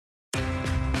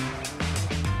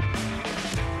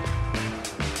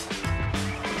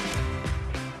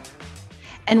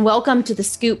and welcome to the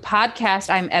Scoop podcast.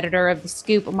 I'm editor of the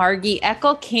Scoop, Margie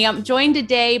Eckelkamp, joined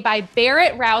today by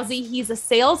Barrett Rousey. He's a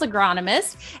sales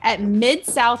agronomist at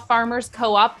Mid-South Farmers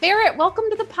Co-op. Barrett, welcome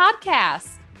to the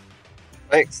podcast.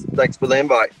 Thanks for the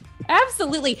invite.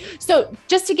 Absolutely. So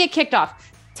just to get kicked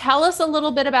off, tell us a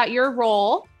little bit about your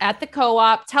role at the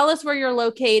co-op. Tell us where you're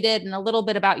located and a little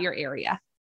bit about your area.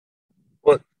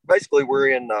 Well, basically we're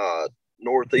in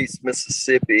Northeast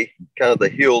Mississippi, kind of the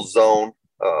hill zone,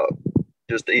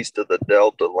 just east of the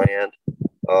Delta land.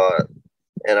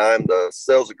 And I'm the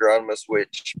sales agronomist,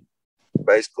 which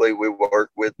basically we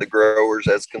work with the growers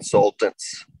as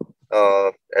consultants,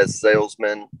 as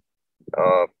salesmen,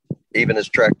 even as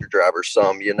tractor drivers.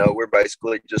 We're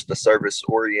basically just a service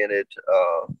oriented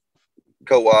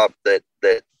co-op that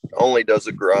only does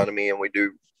agronomy, and we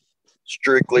do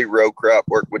strictly row crop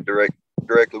work with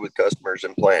directly with customers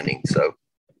and planting. So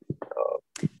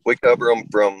we cover them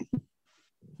from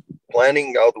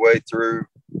planting all the way through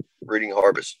reading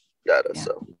harvest data. Yeah.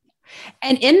 So,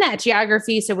 and in that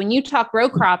geography, so when you talk row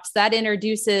crops, that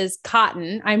introduces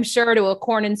cotton, I'm sure, to a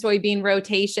corn and soybean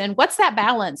rotation. What's that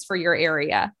balance for your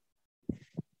area?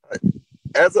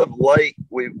 As of late,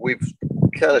 we've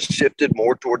kind of shifted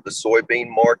more toward the soybean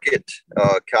market.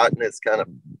 Cotton has kind of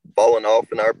fallen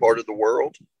off in our part of the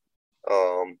world,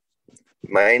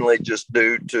 mainly just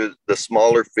due to the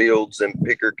smaller fields and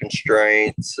picker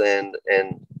constraints, and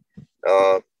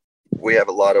we have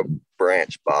a lot of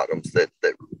branch bottoms that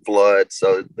flood.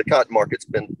 So the cotton market's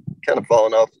been kind of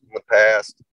falling off in the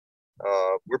past.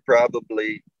 We're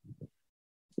probably,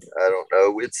 I don't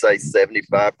know, we'd say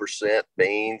 75%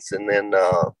 beans, and then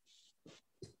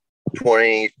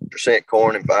 20%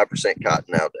 corn and 5% cotton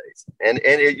nowadays. And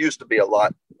it used to be a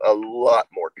lot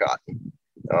more cotton.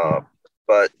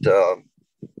 But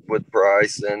with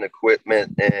price and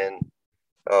equipment and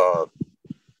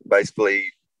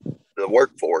basically the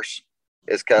workforce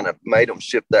has kind of made them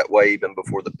shift that way even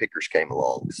before the pickers came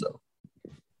along. So.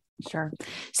 Sure.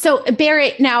 So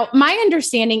Barrett, now my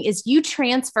understanding is you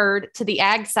transferred to the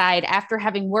ag side after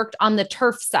having worked on the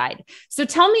turf side. So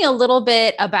tell me a little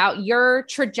bit about your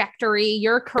trajectory,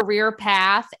 your career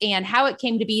path, and how it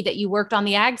came to be that you worked on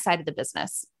the ag side of the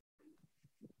business.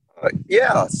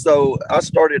 So I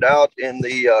started out in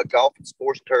the golf and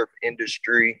sports turf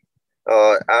industry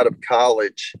out of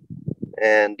college,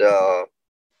 and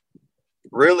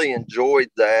really enjoyed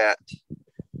that.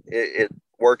 It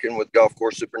working with golf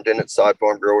course superintendents, side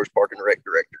farm growers, park and rec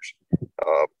directors.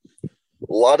 A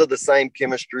lot of the same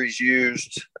chemistries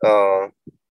used, a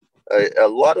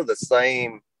lot of the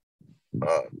same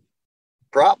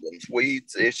problems,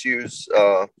 weeds, issues,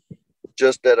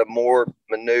 just at a more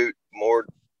minute, more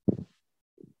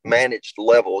managed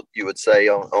level, you would say,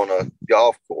 on a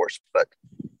golf course. But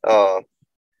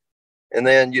and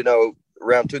then,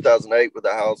 around 2008 with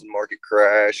the housing market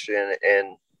crash,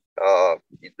 and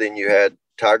then you had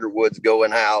Tiger Woods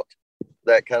going out,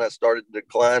 that kind of started the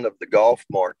decline of the golf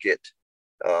market,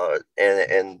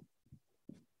 and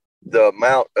the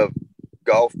amount of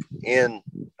golf in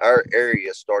our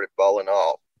area started falling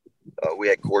off. We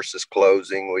had courses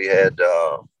closing. We had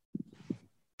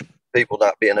people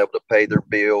not being able to pay their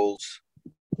bills.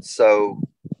 So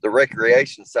the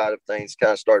recreation side of things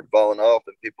kind of started falling off,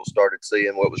 and people started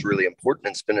seeing what was really important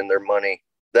and spending their money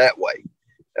that way.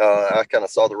 I kind of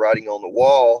saw the writing on the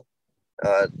wall,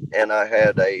 and I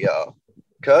had a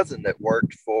cousin that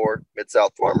worked for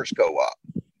Mid-South Farmers Co-op,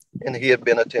 and he had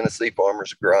been a Tennessee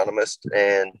farmers agronomist.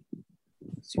 And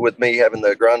so with me having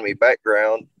the agronomy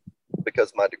background,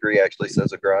 because my degree actually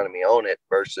says agronomy on it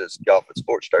versus golf and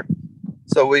sports turf,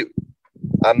 so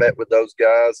I met with those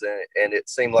guys, and it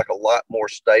seemed like a lot more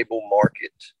stable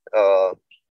market, a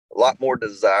lot more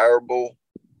desirable,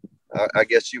 I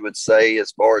guess you would say,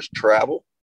 as far as travel.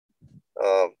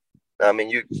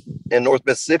 You in North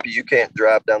Mississippi, you can't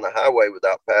drive down the highway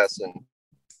without passing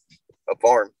a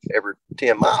farm every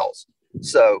 10 miles.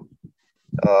 So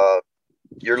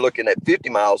you're looking at 50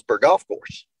 miles per golf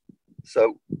course.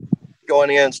 So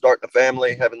going in, starting a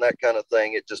family, having that kind of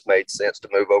thing, it just made sense to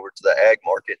move over to the ag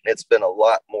market. And it's been a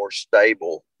lot more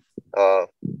stable.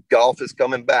 Golf is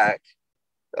coming back.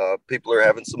 People are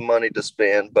having some money to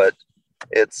spend, but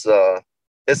it's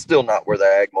still not where the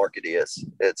ag market is.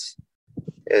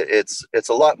 It's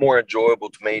a lot more enjoyable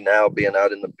to me now, being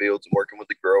out in the fields and working with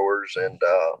the growers, and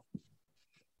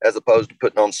as opposed to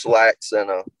putting on slacks and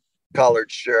a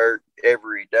collared shirt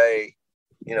every day.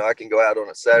 I can go out on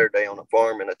a Saturday on a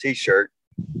farm in a t-shirt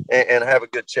and have a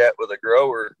good chat with a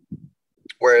grower.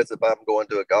 Whereas if I'm going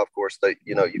to a golf course,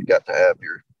 you've got to have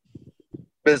your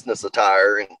business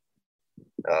attire, and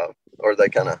or they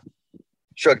kind of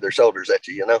shrug their shoulders at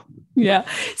you, Yeah.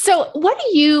 So, what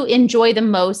do you enjoy the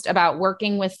most about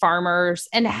working with farmers,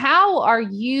 and how are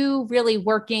you really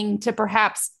working to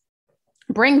perhaps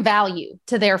bring value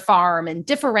to their farm and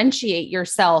differentiate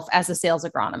yourself as a sales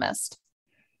agronomist?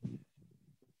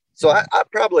 So I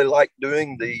probably like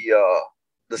doing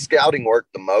the scouting work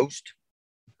the most.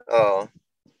 Uh,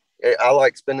 I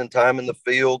like spending time in the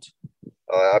field.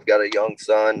 I've got a young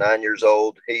son, 9 years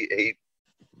old. He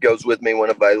goes with me when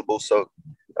available, so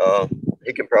uh,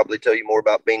 he can probably tell you more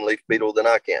about bean leaf beetle than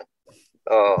I can.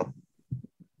 Uh,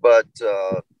 but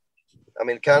I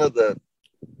mean, kind of the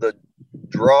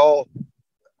draw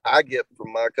I get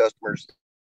from my customers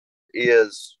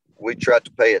is we try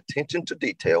to pay attention to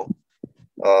detail.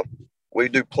 Uh, we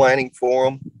do planning for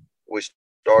them. We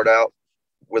start out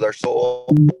with our soil.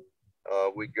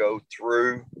 We go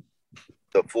through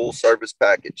the full service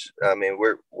package. I mean,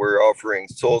 we're offering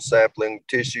soil sampling,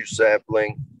 tissue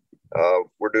sampling.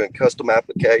 We're doing custom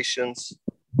applications,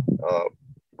 uh,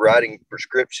 writing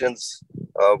prescriptions.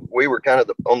 We were kind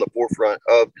of on the forefront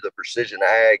of the precision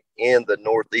ag in the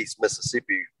Northeast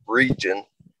Mississippi region,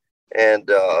 and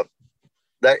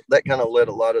that kind of led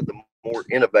a lot of the more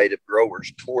innovative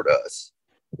growers toward us.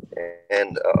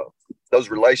 And those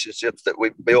relationships that we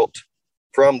built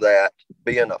from that,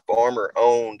 being a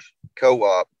farmer-owned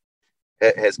co-op,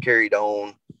 has carried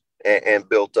on and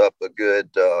built up a good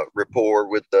rapport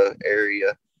with the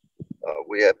area.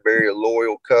 We have very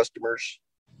loyal customers,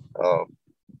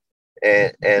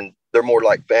 and they're more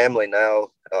like family now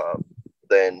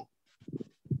than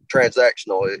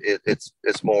transactional.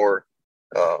 It's more,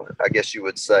 I guess you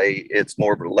would say, it's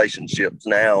more relationships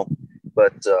now,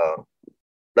 but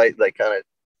they kind of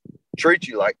treat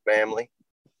you like family,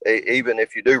 even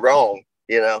if you do wrong.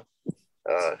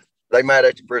 They might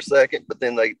at you for a second, but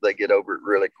then they get over it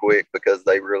really quick because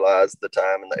they realize the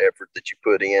time and the effort that you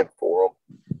put in for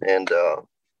them, and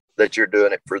that you're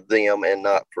doing it for them and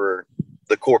not for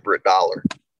the corporate dollar.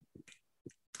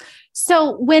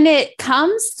 So, when it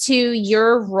comes to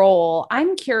your role,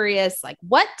 I'm curious, like,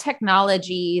 what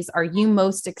technologies are you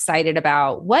most excited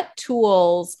about? What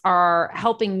tools are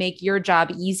helping make your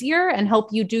job easier and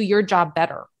help you do your job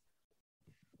better?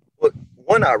 Look,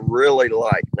 one I really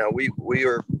like. Now we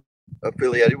are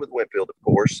affiliated with Winfield, of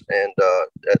course, and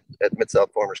at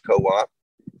Mid-South Farmers Co-op.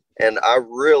 And I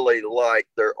really like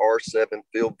their R7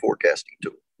 field forecasting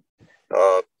tool,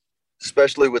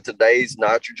 especially with today's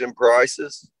nitrogen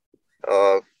prices.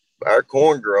 Our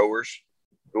corn growers,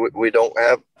 we don't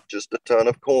have just a ton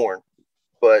of corn,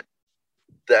 but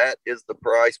that is the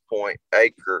price point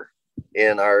acre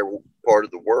in our part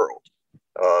of the world.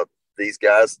 These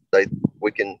guys,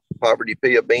 we can poverty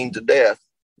pay a bean to death,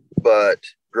 but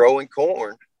growing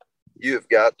corn, you've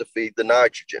got to feed the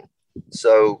nitrogen.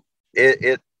 So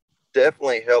it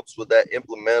definitely helps with that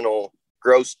implemental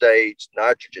growth stage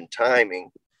nitrogen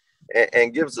timing,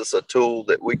 and gives us a tool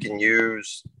that we can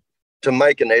use to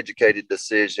make an educated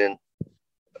decision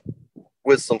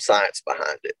with some science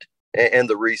behind it and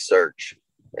the research.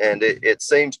 And it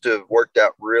seems to have worked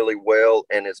out really well,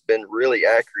 and it's been really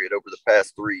accurate over the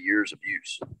past 3 years of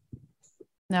use.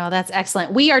 No, that's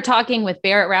excellent. We are talking with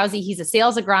Barrett Rousey. He's a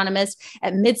sales agronomist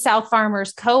at Mid-South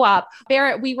Farmers Co-op.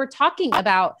 Barrett, we were talking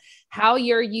about how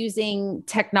you're using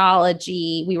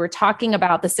technology. We were talking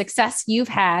about the success you've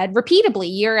had repeatedly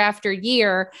year after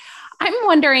year. I'm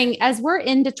wondering, as we're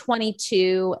into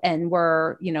 22 and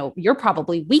you're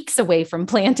probably weeks away from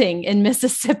planting in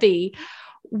Mississippi,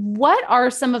 what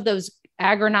are some of those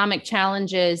agronomic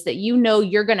challenges that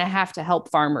you're going to have to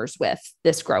help farmers with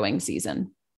this growing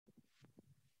season?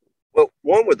 Well,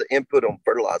 one with the input on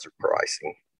fertilizer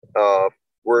pricing,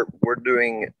 we're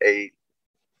doing a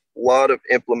lot of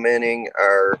implementing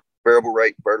our variable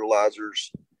rate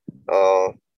fertilizers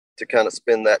to kind of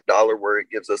spend that dollar where it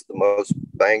gives us the most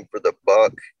bang for the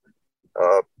buck.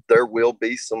 There will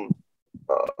be some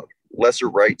lesser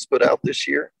rates put out this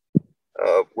year.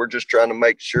 We're just trying to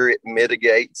make sure it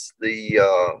mitigates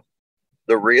the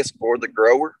risk for the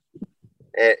grower,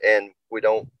 and we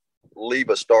don't leave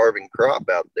a starving crop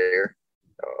out there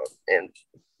and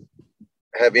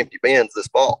have empty bins this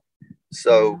fall.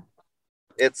 So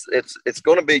it's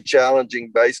going to be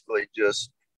challenging, basically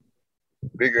just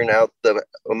figuring out the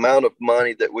amount of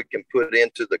money that we can put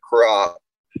into the crop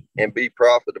and be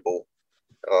profitable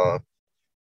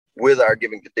with our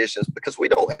given conditions, because we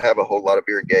don't have a whole lot of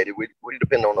irrigated. We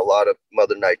depend on a lot of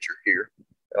Mother Nature here.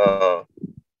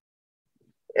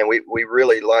 And we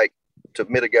really like to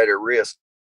mitigate our risk.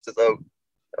 So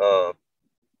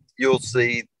you'll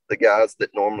see the guys that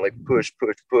normally push,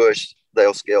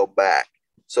 they'll scale back.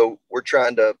 So we're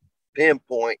trying to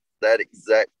pinpoint that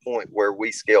exact point where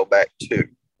we scale back to.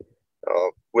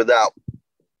 without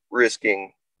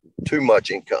risking too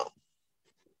much income.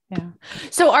 Yeah.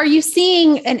 So are you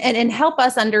seeing, and help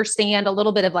us understand a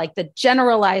little bit of like the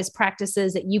generalized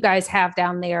practices that you guys have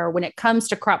down there when it comes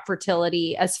to crop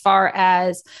fertility, as far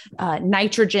as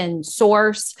nitrogen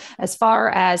source, as far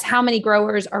as how many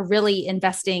growers are really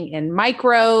investing in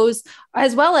micros,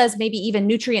 as well as maybe even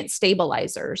nutrient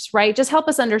stabilizers, right? Just help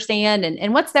us understand,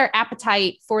 and what's their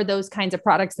appetite for those kinds of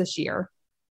products this year?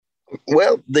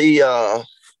 Well,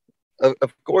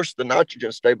 of course, the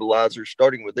nitrogen stabilizer,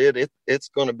 starting with it's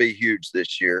going to be huge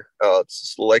this year.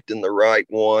 It's selecting the right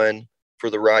one for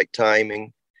the right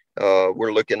timing.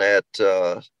 We're looking at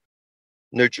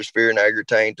Nutrisphere and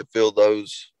Agritain to fill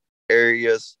those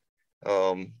areas.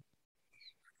 We're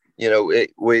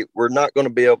not going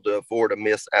to be able to afford a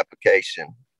miss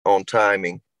application on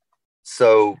timing.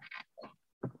 So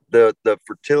the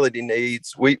fertility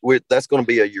needs, that's going to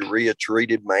be a urea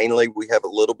treated mainly. We have a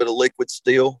little bit of liquid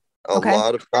still. A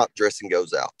lot of top dressing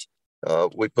goes out.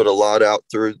 We put a lot out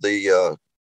through the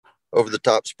over the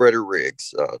top spreader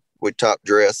rigs. We top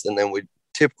dress, and then we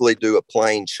typically do a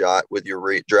plain shot with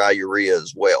dry urea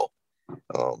as well.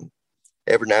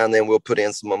 Every now and then we'll put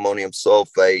in some ammonium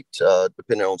sulfate,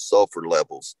 depending on sulfur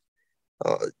levels.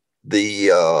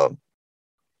 The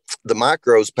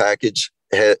micros package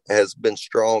has been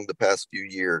strong the past few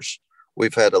years.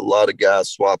 We've had a lot of guys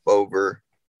swap over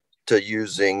to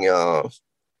using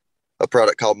a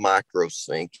product called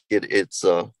MicroSync.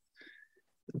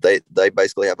 They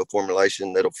basically have a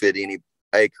formulation that'll fit any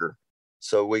acre.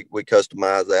 So we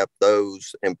customize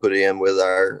those and put in with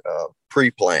our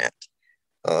pre-plant.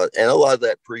 And a lot of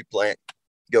that pre-plant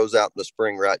goes out in the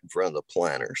spring right in front of the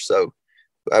planter. So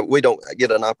we don't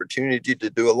get an opportunity to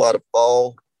do a lot of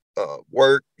fall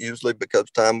work, usually because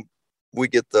time we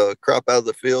get the crop out of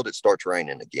the field, it starts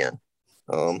raining again.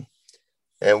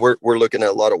 And we're looking at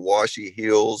a lot of washy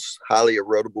hills, highly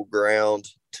erodible ground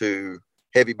to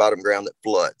heavy bottom ground that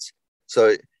floods.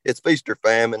 So it's feast or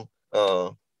famine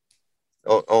on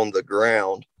the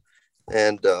ground.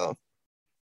 And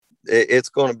it's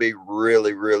going to be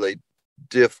really, really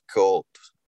difficult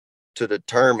to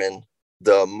determine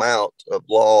the amount of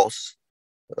loss,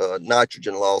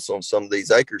 nitrogen loss on some of these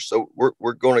acres. So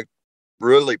we're going to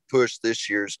really push.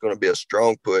 This year is going to be a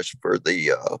strong push for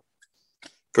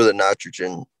the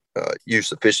nitrogen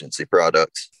use efficiency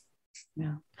products.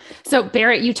 Yeah. So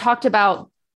Barrett, you talked about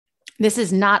this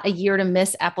is not a year to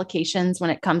miss applications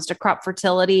when it comes to crop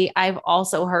fertility. I've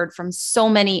also heard from so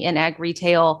many in ag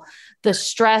retail, the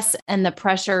stress and the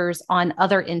pressures on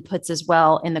other inputs as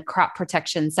well in the crop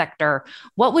protection sector.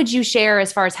 What would you share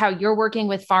as far as how you're working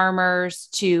with farmers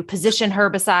to position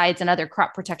herbicides and other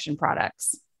crop protection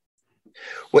products?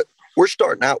 Well, we're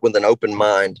starting out with an open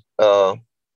mind.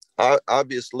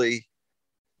 Obviously,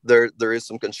 there is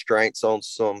some constraints on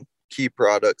some key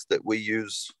products that we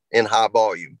use in high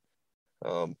volume.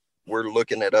 We're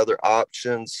looking at other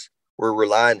options. We're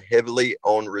relying heavily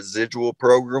on residual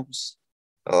programs,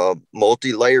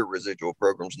 multi-layer residual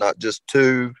programs, not just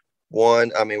 2,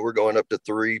 1. I mean, we're going up to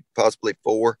 3, possibly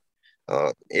 4,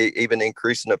 even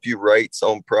increasing a few rates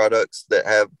on products that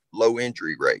have low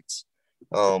injury rates.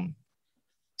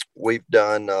 We've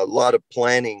done a lot of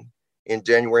planning in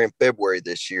January and February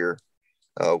this year,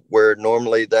 where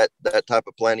normally that type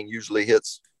of planning usually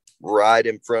hits right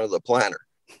in front of the planter.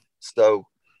 So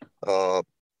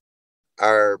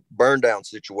our burn down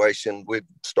situation, we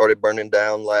started burning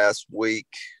down last week,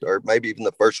 or maybe even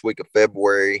the first week of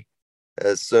February,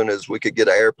 as soon as we could get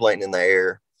an airplane in the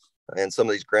air and some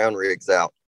of these ground rigs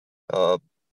out.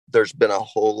 There's been a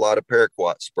whole lot of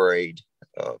paraquat sprayed.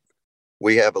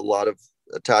 We have a lot of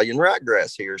Italian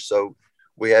ryegrass here, so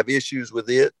we have issues with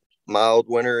it. Mild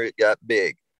winter, it got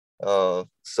big. So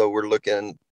we're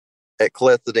looking at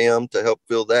clethodim to help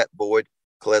fill that void.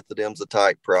 Clethidim's a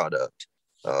tight product.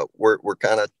 We're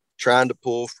kind of trying to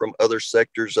pull from other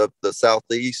sectors of the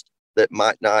Southeast that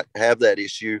might not have that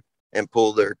issue and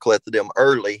pull their clethodim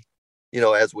early,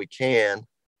 as we can.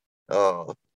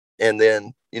 And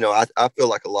then, I feel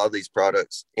like a lot of these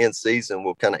products in season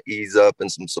will kind of ease up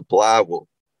and some supply will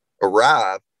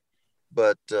arrive.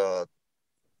 But,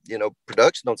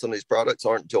 production on some of these products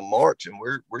aren't until March, and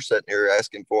we're sitting here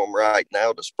asking for them right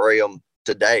now to spray them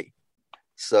today.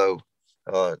 So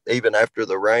even after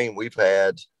the rain we've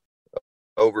had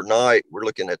overnight, we're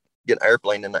looking at getting an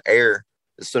airplane in the air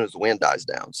as soon as the wind dies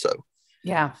down. So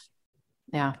yeah,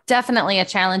 definitely a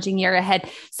challenging year ahead.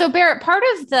 So Barrett, part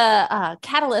of the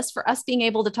catalyst for us being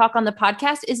able to talk on the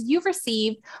podcast is you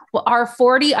received our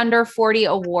 40 Under 40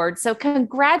 award. So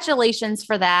congratulations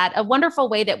for that. A wonderful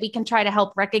way that we can try to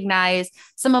help recognize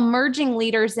some emerging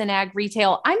leaders in ag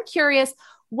retail. I'm curious,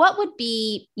 what would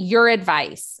be your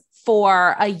advice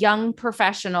for a young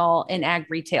professional in ag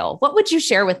retail? What would you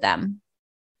share with them?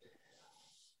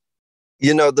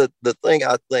 The thing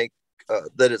I think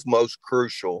that is most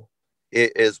crucial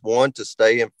is one, to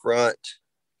stay in front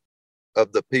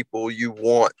of the people you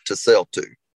want to sell to.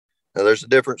 Now, there's a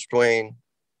difference between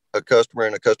a customer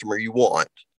and a customer you want.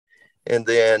 And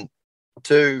then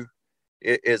two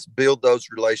is build those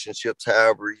relationships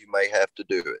however you may have to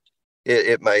do it.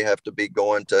 It may have to be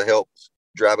going to help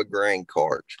drive a grain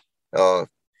cart,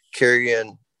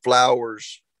 carrying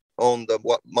flowers on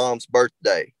mom's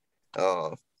birthday.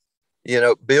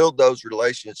 Build those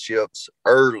relationships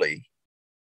early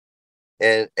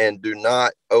and do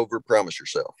not overpromise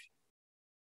yourself.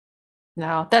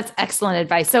 No, that's excellent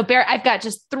advice. So Barrett, I've got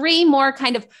just 3 more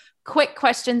kind of quick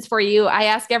questions for you. I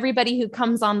ask everybody who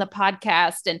comes on the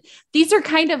podcast, and these are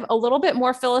kind of a little bit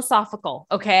more philosophical.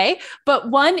 Okay.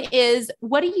 But one is,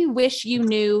 what do you wish you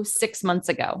knew 6 months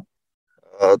ago?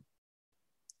 I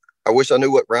wish I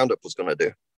knew what Roundup was going to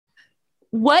do.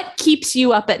 What keeps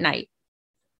you up at night?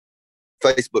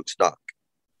 Facebook stock.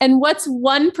 And what's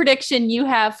one prediction you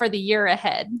have for the year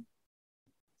ahead?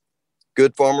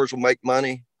 Good farmers will make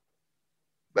money.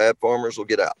 Bad farmers will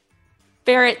get out.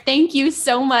 Barrett, thank you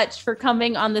so much for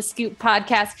coming on the Scoop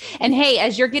podcast. And hey,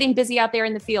 as you're getting busy out there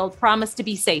in the field, promise to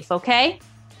be safe, okay?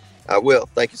 I will.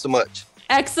 Thank you so much.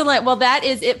 Excellent. Well, that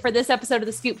is it for this episode of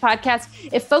the Scoop podcast.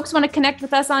 If folks want to connect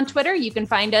with us on Twitter, you can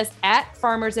find us at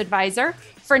Farmers Advisor.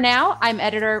 For now, I'm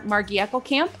editor Margie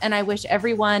Eckelkamp, and I wish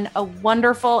everyone a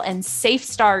wonderful and safe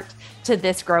start to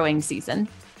this growing season.